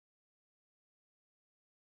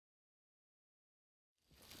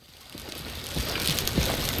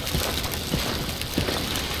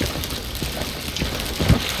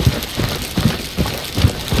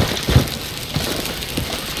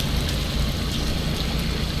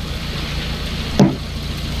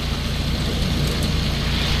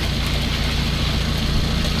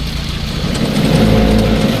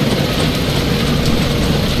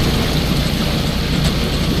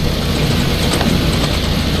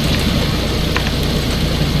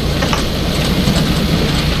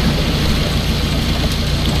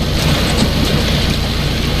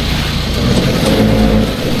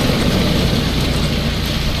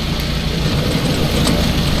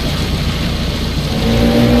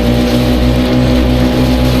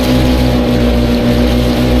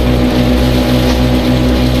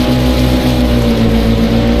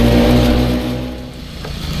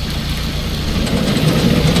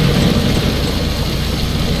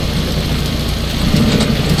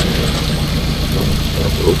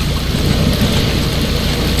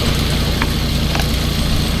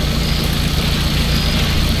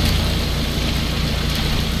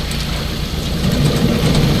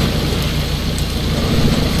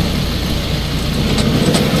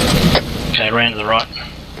Okay, round to the right.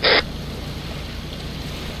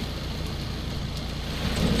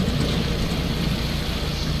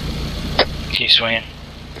 Keep swinging.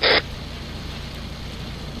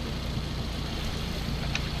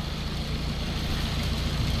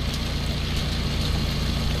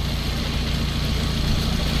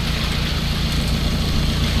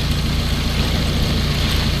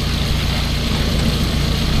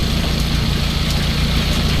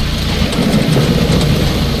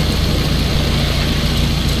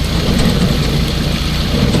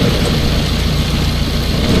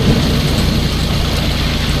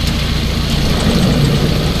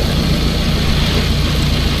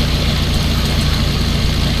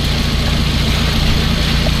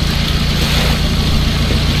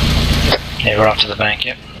 Yeah, we're off to the bank,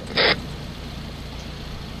 yep.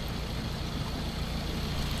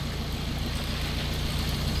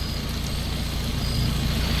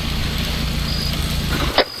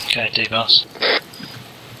 Okay, D-boss.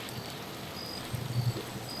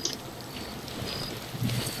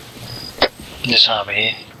 This harbour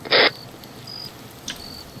here.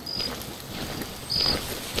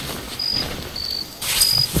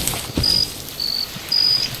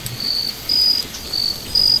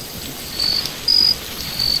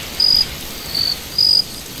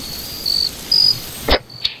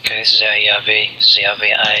 This is our ERV, this is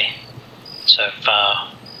ERV-A. So if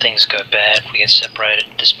things go bad, we get separated,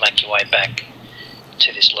 just make your way back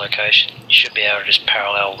to this location. You should be able to just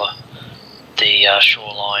parallel the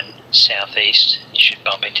shoreline southeast. You should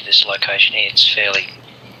bump into this location here. It's fairly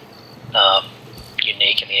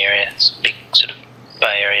unique in the area. It's a big sort of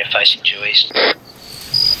bay area facing due east.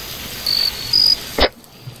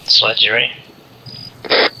 Sledge, you ready?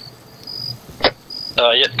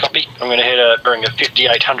 Yeah, copy. I'm going to head a bearing of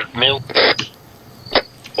 5800 mil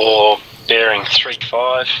or bearing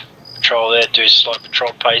 35. Patrol there, do slight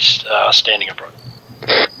patrol pace, standing abroad.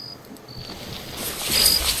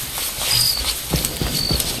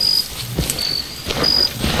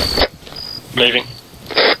 Leaving.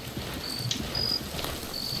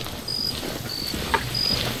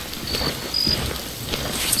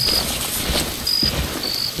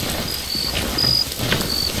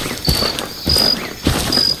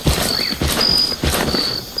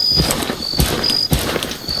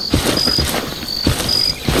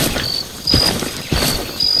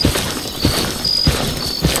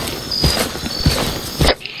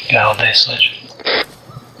 Go on there, Sledge.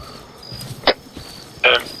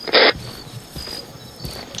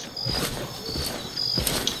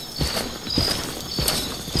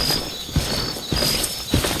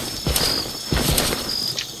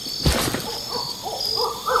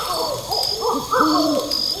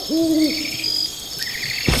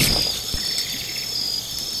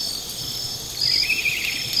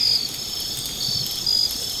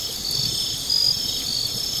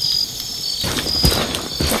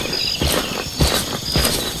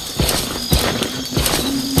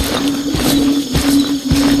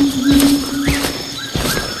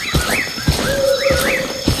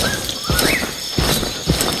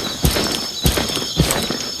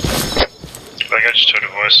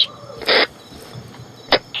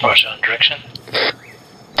 Roger, on direction.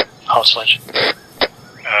 Hold Sledge.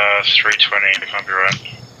 320, it can't be right.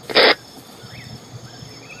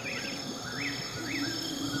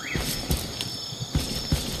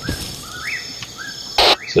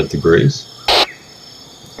 Is that degrees? Oh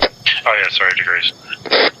yeah, sorry, degrees.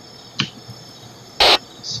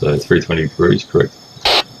 So 320 degrees, correct?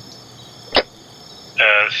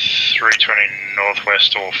 320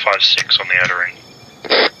 northwest or 56 on the outer ring.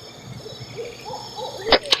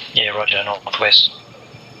 Yeah, roger, northwest.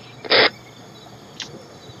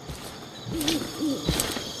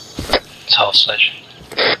 It's hold Sledge.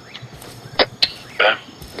 Okay.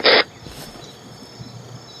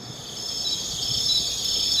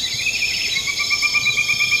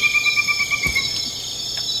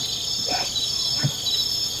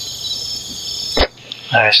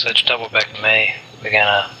 Alright, Sledge, double back to me.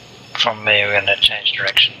 From me, we're gonna change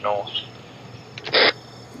direction north.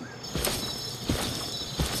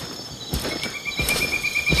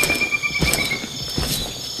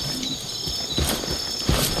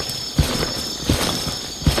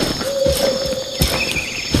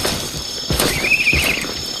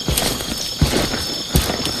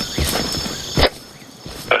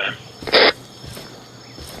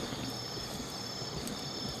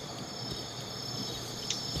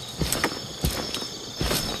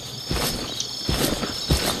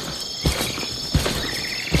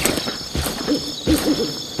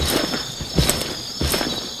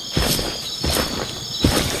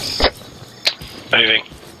 Moving.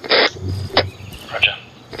 Roger.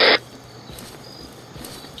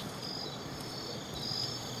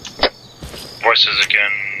 This is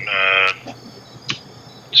again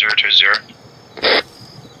 020.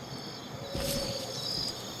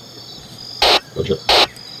 Roger.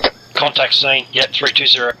 Contact scene, yep,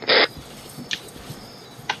 320.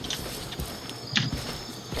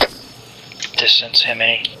 Distance, how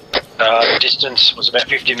many? Distance was about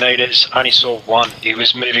 50 metres, only saw one. He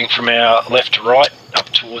was moving from our left to right, up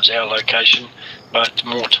towards our location, but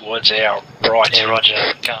more towards our right. Yeah, roger.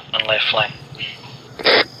 Gun on left flank.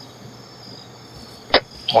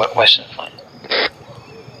 Western flank.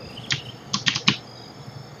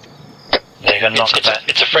 There you go, knock it back.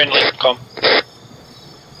 It's a friendly comp.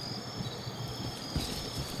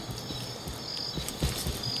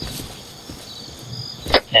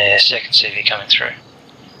 Yeah, second CV coming through.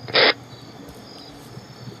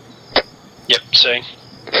 Yep, seeing.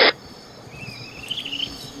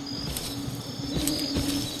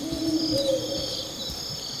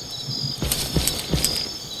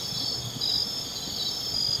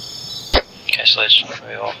 Okay, so let's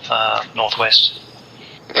move off northwest.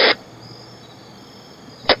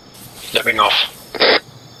 Stepping off.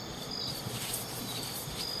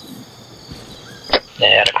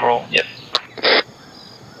 Yeah, out of crawl, yep.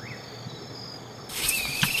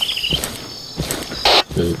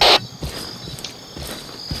 Good.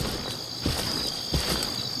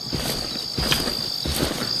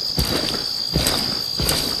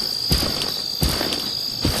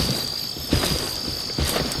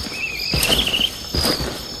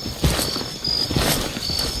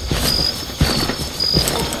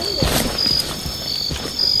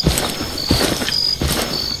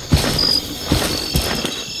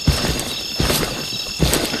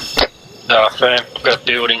 Firm, we've got a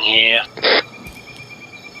building here.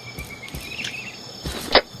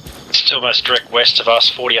 It's almost direct west of us,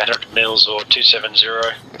 4,800 mils or 270.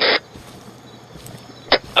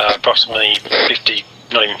 Approximately 50,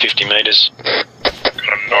 not even 50 metres.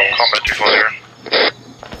 Combat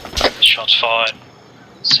 240. Shots fired.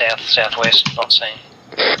 Southwest, not seen.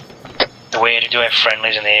 We do have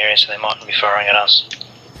friendlies in the area, so they might be firing at us.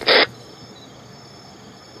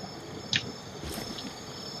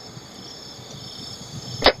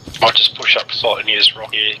 Might just push up slightly near this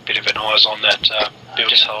rock here, bit of an eyes on that building.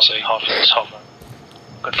 Just hold them.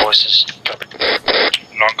 Good voices.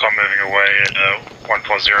 Non-com moving away at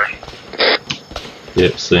 140.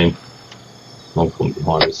 Yep, seen. Non-com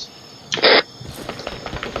behind us.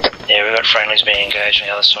 Yeah, we've got friendlies being engaged on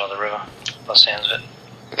the other side of the river, by the sounds of it.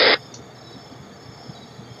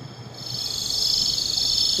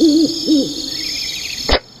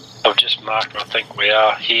 I've just marked, I think we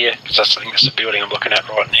are here, because I think that's the building I'm looking at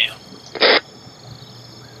right now.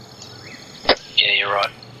 Yeah, you're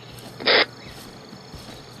right.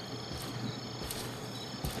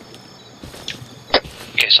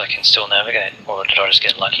 Guess I can still navigate, or did I just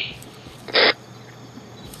get lucky?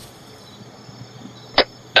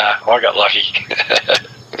 Nah, I got lucky.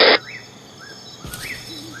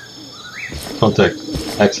 Contact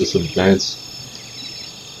axis of advance.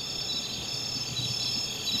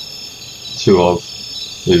 2 of,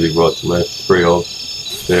 moving right to left, 3 of,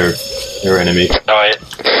 their enemy. Oh, yeah.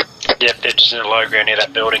 Yep, they're just in the low ground near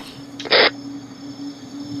that building.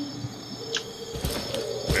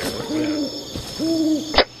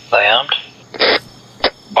 They armed?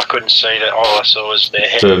 I couldn't see that, all I saw was their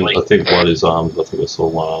head. Confirmed, I think one is armed, I think I saw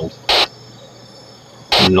one armed.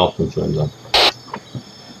 Not confirmed though.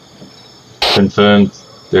 Confirmed,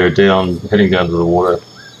 they're down, heading down to the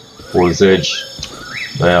water's edge.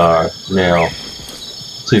 They are now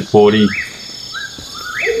 240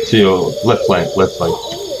 to your left flank,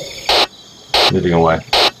 moving away.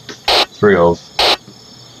 3 of.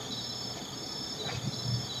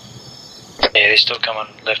 Yeah, they're still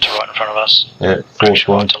coming left to right in front of us. Yeah, 4th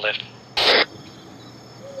one. Right to left.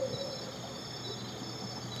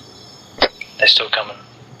 They're still coming.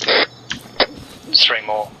 3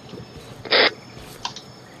 more.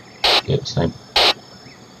 Yep, same.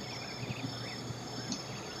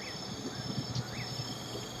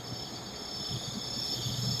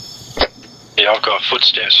 Yeah, I've got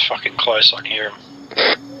footsteps fucking close, I can hear them.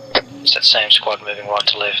 It's that same squad moving right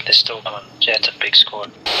to left. They're still coming. Yeah, it's a big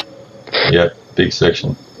squad. Yep, big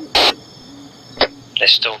section. They're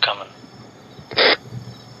still coming.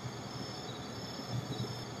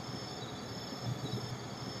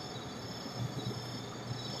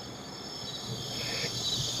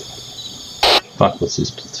 Fuck, what's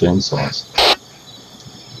this platoon size?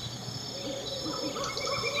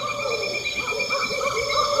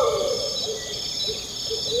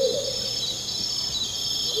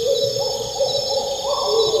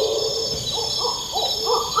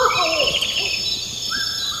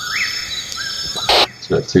 It's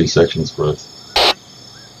about 2 sections worth.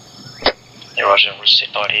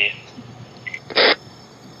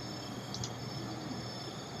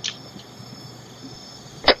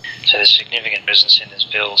 So there's significant presence in this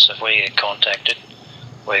bill, so if we get contacted,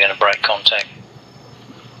 we're going to break contact.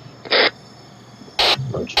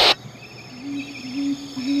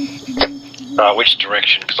 Which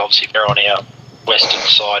direction? Because obviously if they're on our western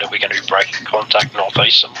side, are we going to be breaking contact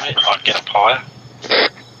northeast somewhere? I'd get up higher.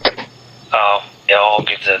 Oh, yeah, I'll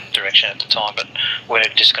give the direction at the time, but we're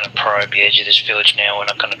just going to probe the edge of this village now. We're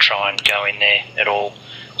not going to try and go in there at all.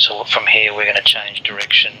 So from here we're going to change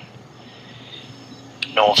direction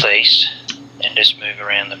northeast and just move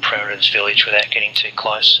around the perimeter of this village without getting too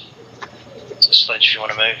close. So Sledge, if you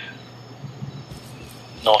want to move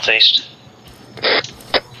northeast.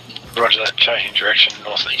 Roger that, changing direction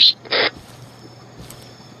northeast.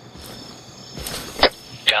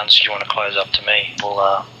 Guns, if you want to close up to me,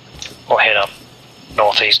 we'll head up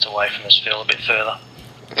northeast away from this field a bit further.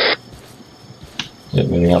 Yeah,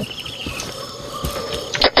 moving up.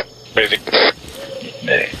 Moving.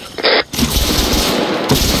 Moving.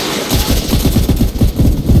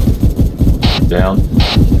 Down.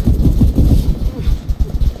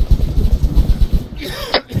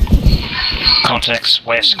 Contacts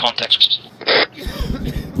west, contacts.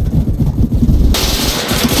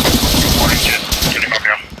 Morning, Jet. Get him up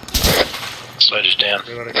now. Sledge is down.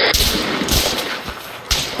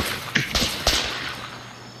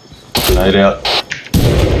 Grenade out.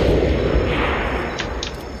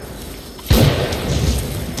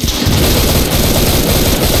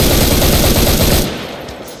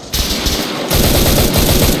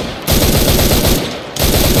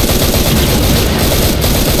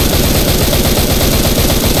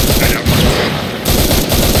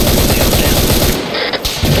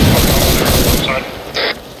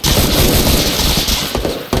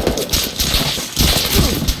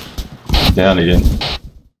 Down again.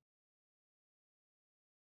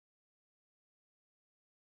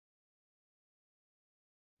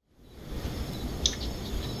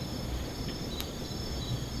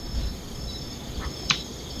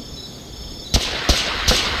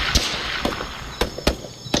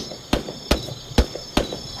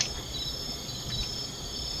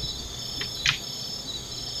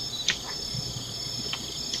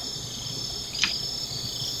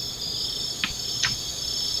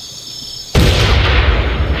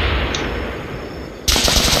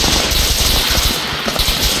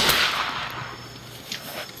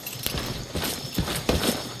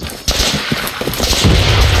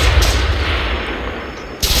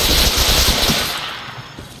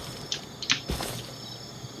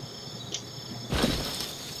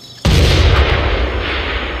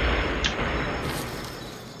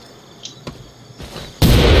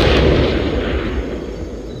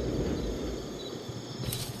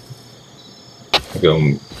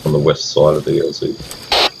 Going on the west side of the LZ.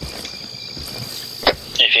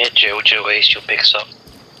 If you hit due east, you'll pick us up.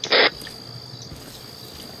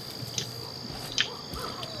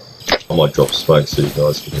 I might drop smoke so you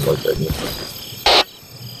guys can locate me.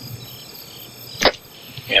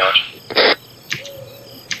 Yeah, right.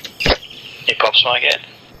 You pop smoke yet?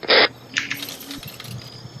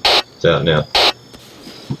 It's out now.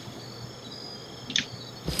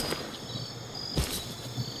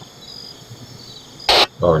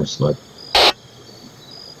 Orange smoke.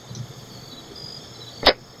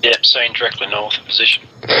 Yep, seen directly north of position.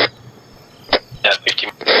 At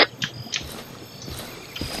 50.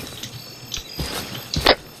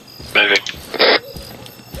 Moving.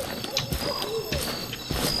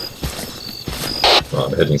 Right,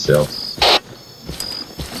 I'm heading south.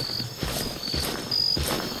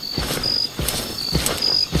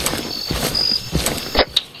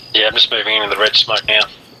 Yeah, I'm just moving into the red smoke now.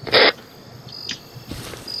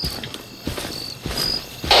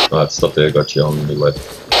 Alright, stop there, got you on the left.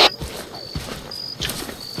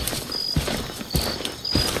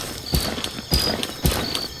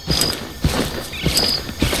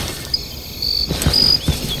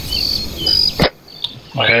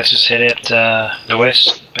 Okay, let's just head out the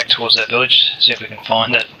west, back towards that village, see if we can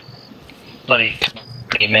find that bloody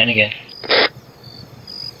man again.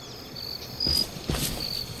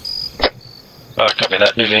 Right, copy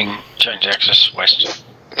that. Moving, change axis west.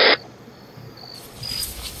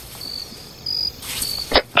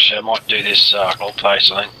 Actually, I might do this gold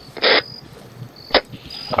face, I think.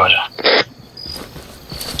 Roger.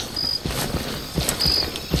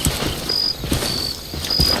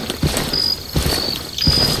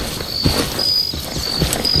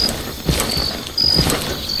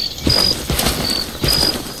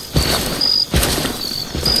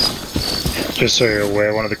 Just so you're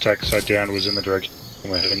aware, one of the tacks I downed was in the direction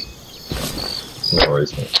we're heading. No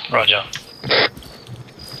worries, mate. Roger.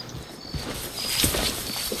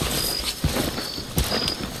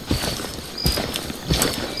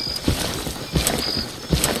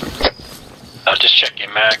 Just check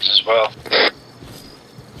your mags as well.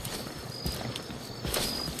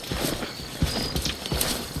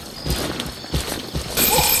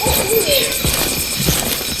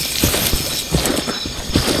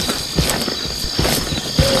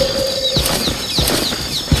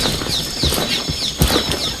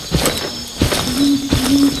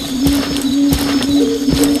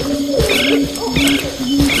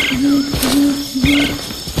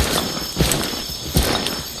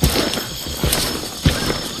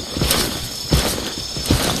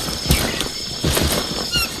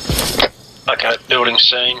 Okay, building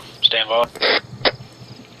scene, stand by.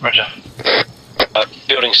 Roger.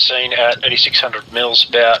 Building scene at 8600 mils,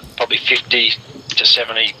 about probably 50 to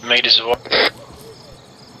 70 metres away.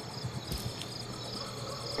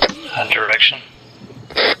 And direction.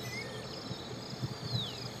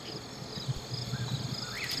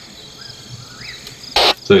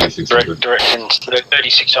 Direction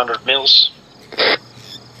 3600 mils.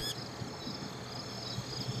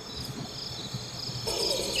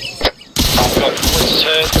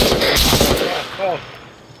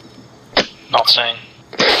 Not seen.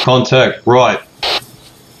 Contact, right.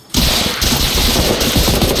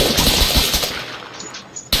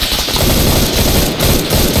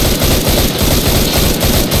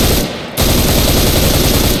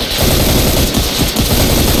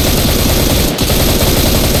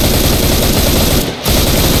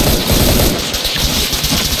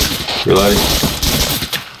 Reloading.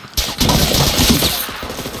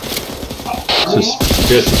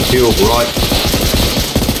 Just killed, right.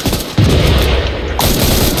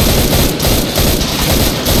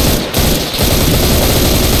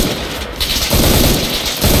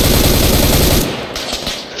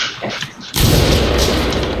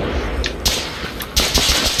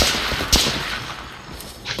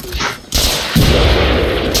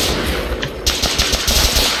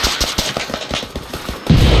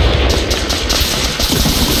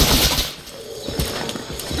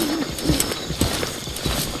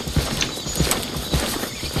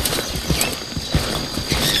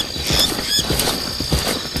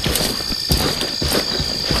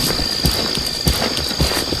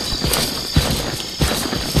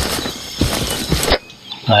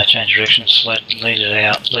 No, change directions, lead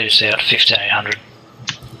us out 1500.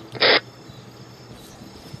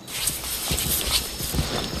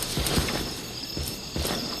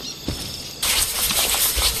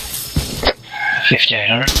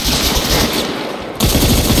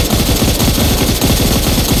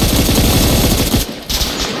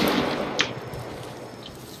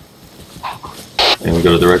 And we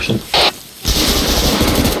got a direction.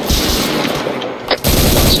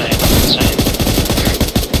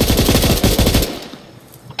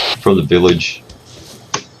 From the village,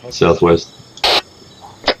 southwest.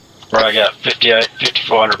 Right, I got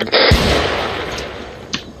 5400.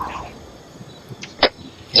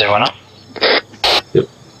 Is everyone up? Yep.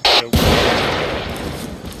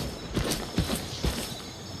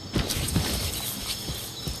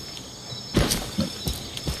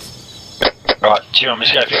 Right, do you want me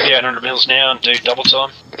to go 5800 mils now and do double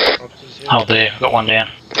time? Hold there, got one down.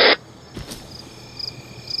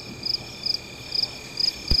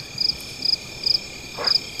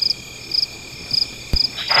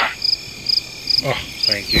 Oh,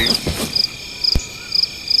 thank you.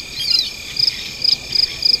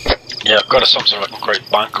 Yeah, I've got some sort of a concrete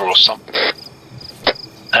bunker or something.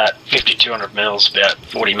 At 5200 mils, about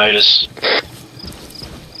 40 metres.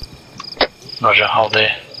 Roger, hold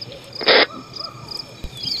there.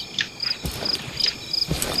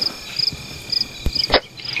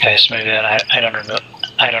 Okay, smooth out 800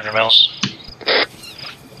 mils.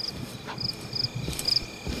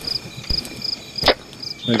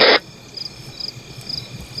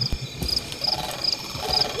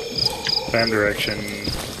 Same direction,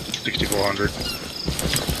 6400.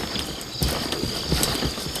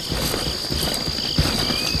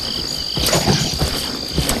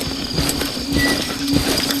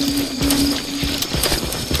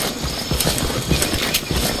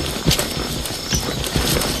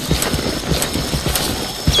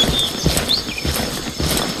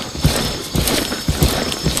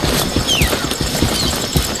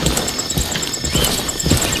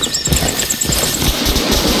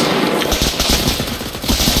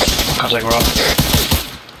 Contact rock.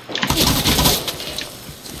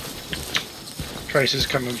 Traces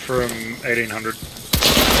coming from 1800.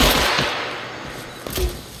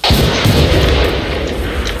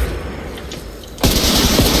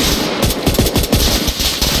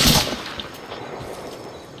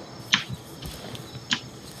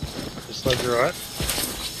 This ledge right?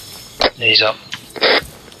 He's up.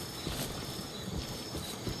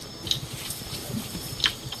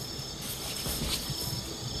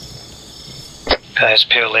 Okay, there's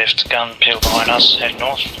peel left, gun peel behind us, heading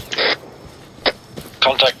north.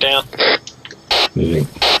 Contact down. Moving.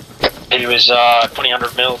 He was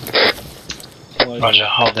 2000 mil. Roger,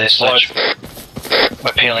 hold there, Sledge.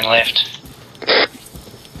 We're peeling left.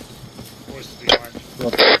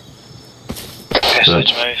 Okay,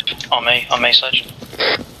 Sledge, move. On me, Sledge.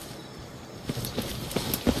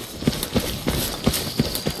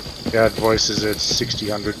 Guard voices at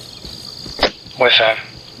 6000. We're firm.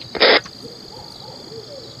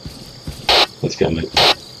 Let's go, mate.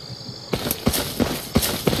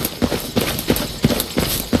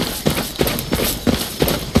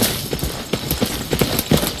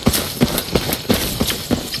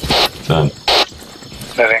 Firm.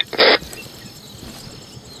 Moving.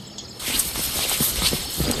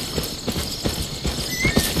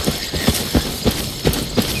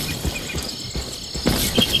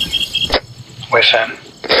 We're firm.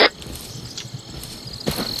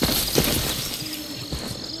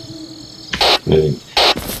 Moving.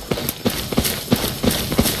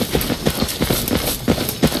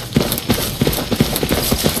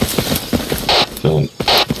 Firm.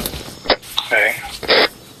 Moving.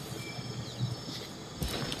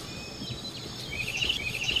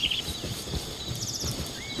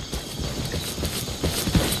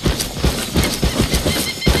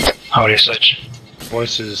 Hold your Sledge.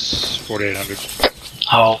 Voices 4800.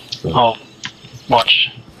 Hold. Watch.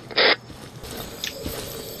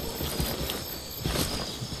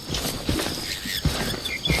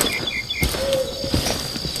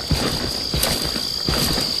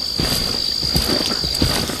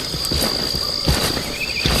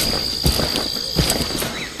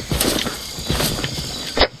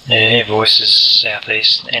 Yeah, voices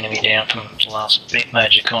southeast, enemy down from the last bit,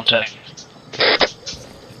 major contact.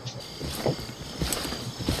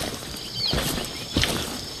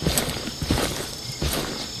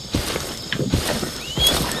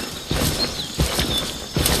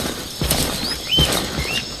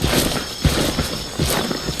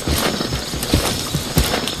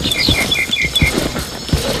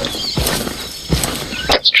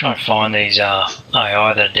 Let's try and find these AI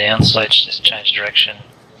that are down, so let's just change direction.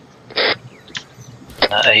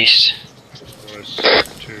 East. Voice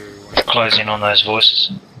 2. Close in on those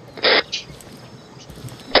voices.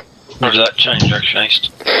 Roger that, change direction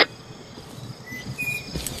east.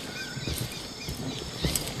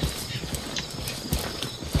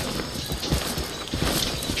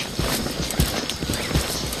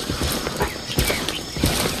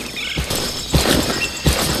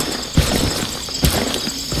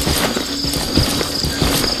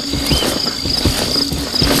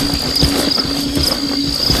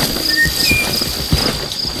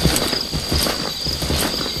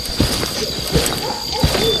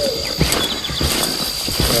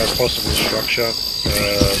 Possible structure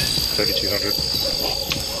 3200.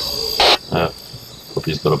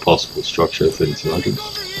 Hoppy's got a possible structure, 3200.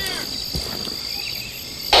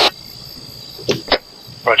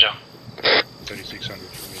 Roger. 3600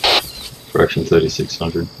 for me. Correction,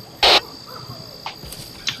 3600.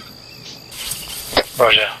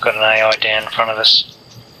 Roger. Got an AI down in front of us.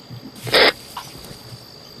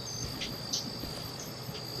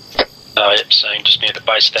 Yep, seeing just near the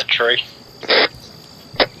base of that tree.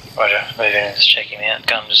 Roger. Moving in, let's check him out.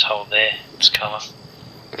 Gun just hold there. It's cover.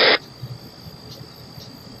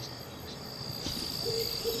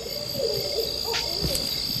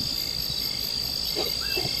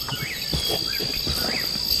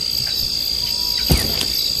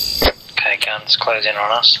 Okay, guns close in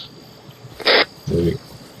on us. Moving.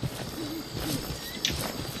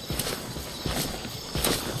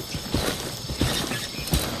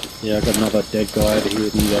 Yeah, I got another dead guy over here in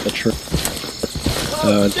the other tree.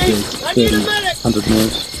 100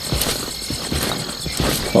 mils.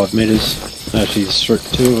 5 meters. Actually, there's 2 of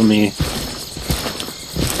them here.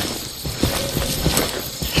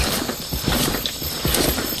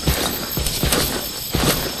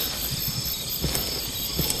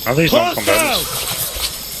 Are these non-combatants?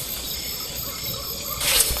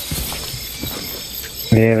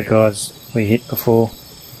 Yeah, the guys we hit before.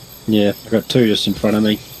 Yeah, I got 2 just in front of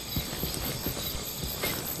me.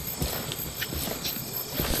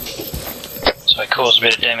 So it caused a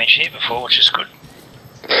bit of damage here before, which is good.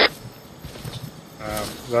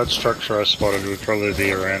 That structure I spotted would probably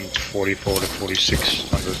be around 44 to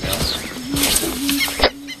 4600 now.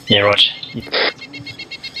 Yeah, Roger.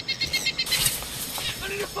 I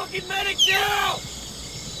need a fucking medic now!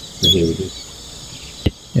 Here we go.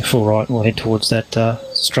 Yeah, full right, we'll head towards that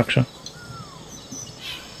structure.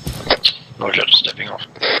 Roger, stepping off.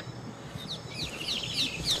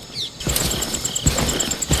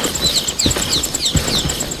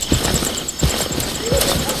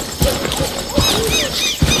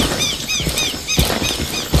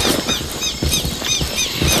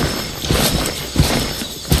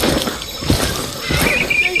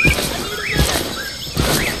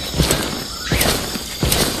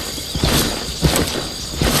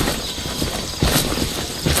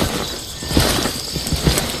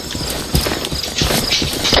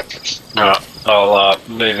 Alright, I'll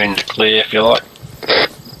move into clear if you like.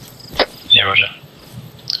 Yeah, roger.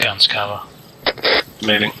 Guns cover.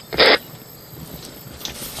 Moving.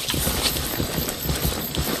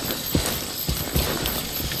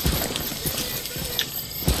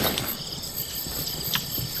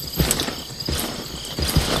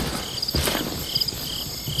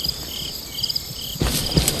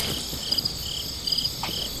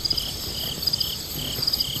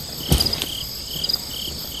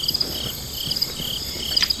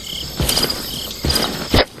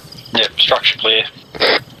 Yep, structure clear.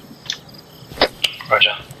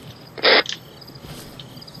 Roger.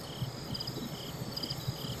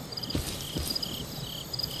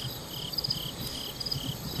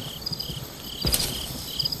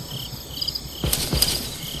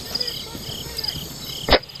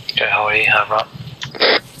 Go Hoppy, Arma.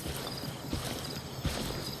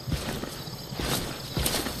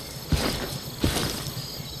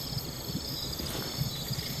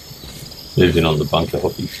 Moving on the bunker,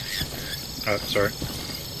 Hoppy. Oh, sorry.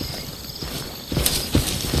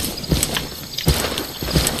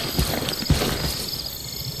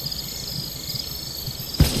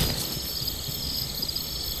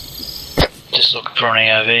 Just looking for an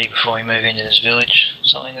EOV before we move into this village.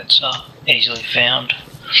 Something that's easily found.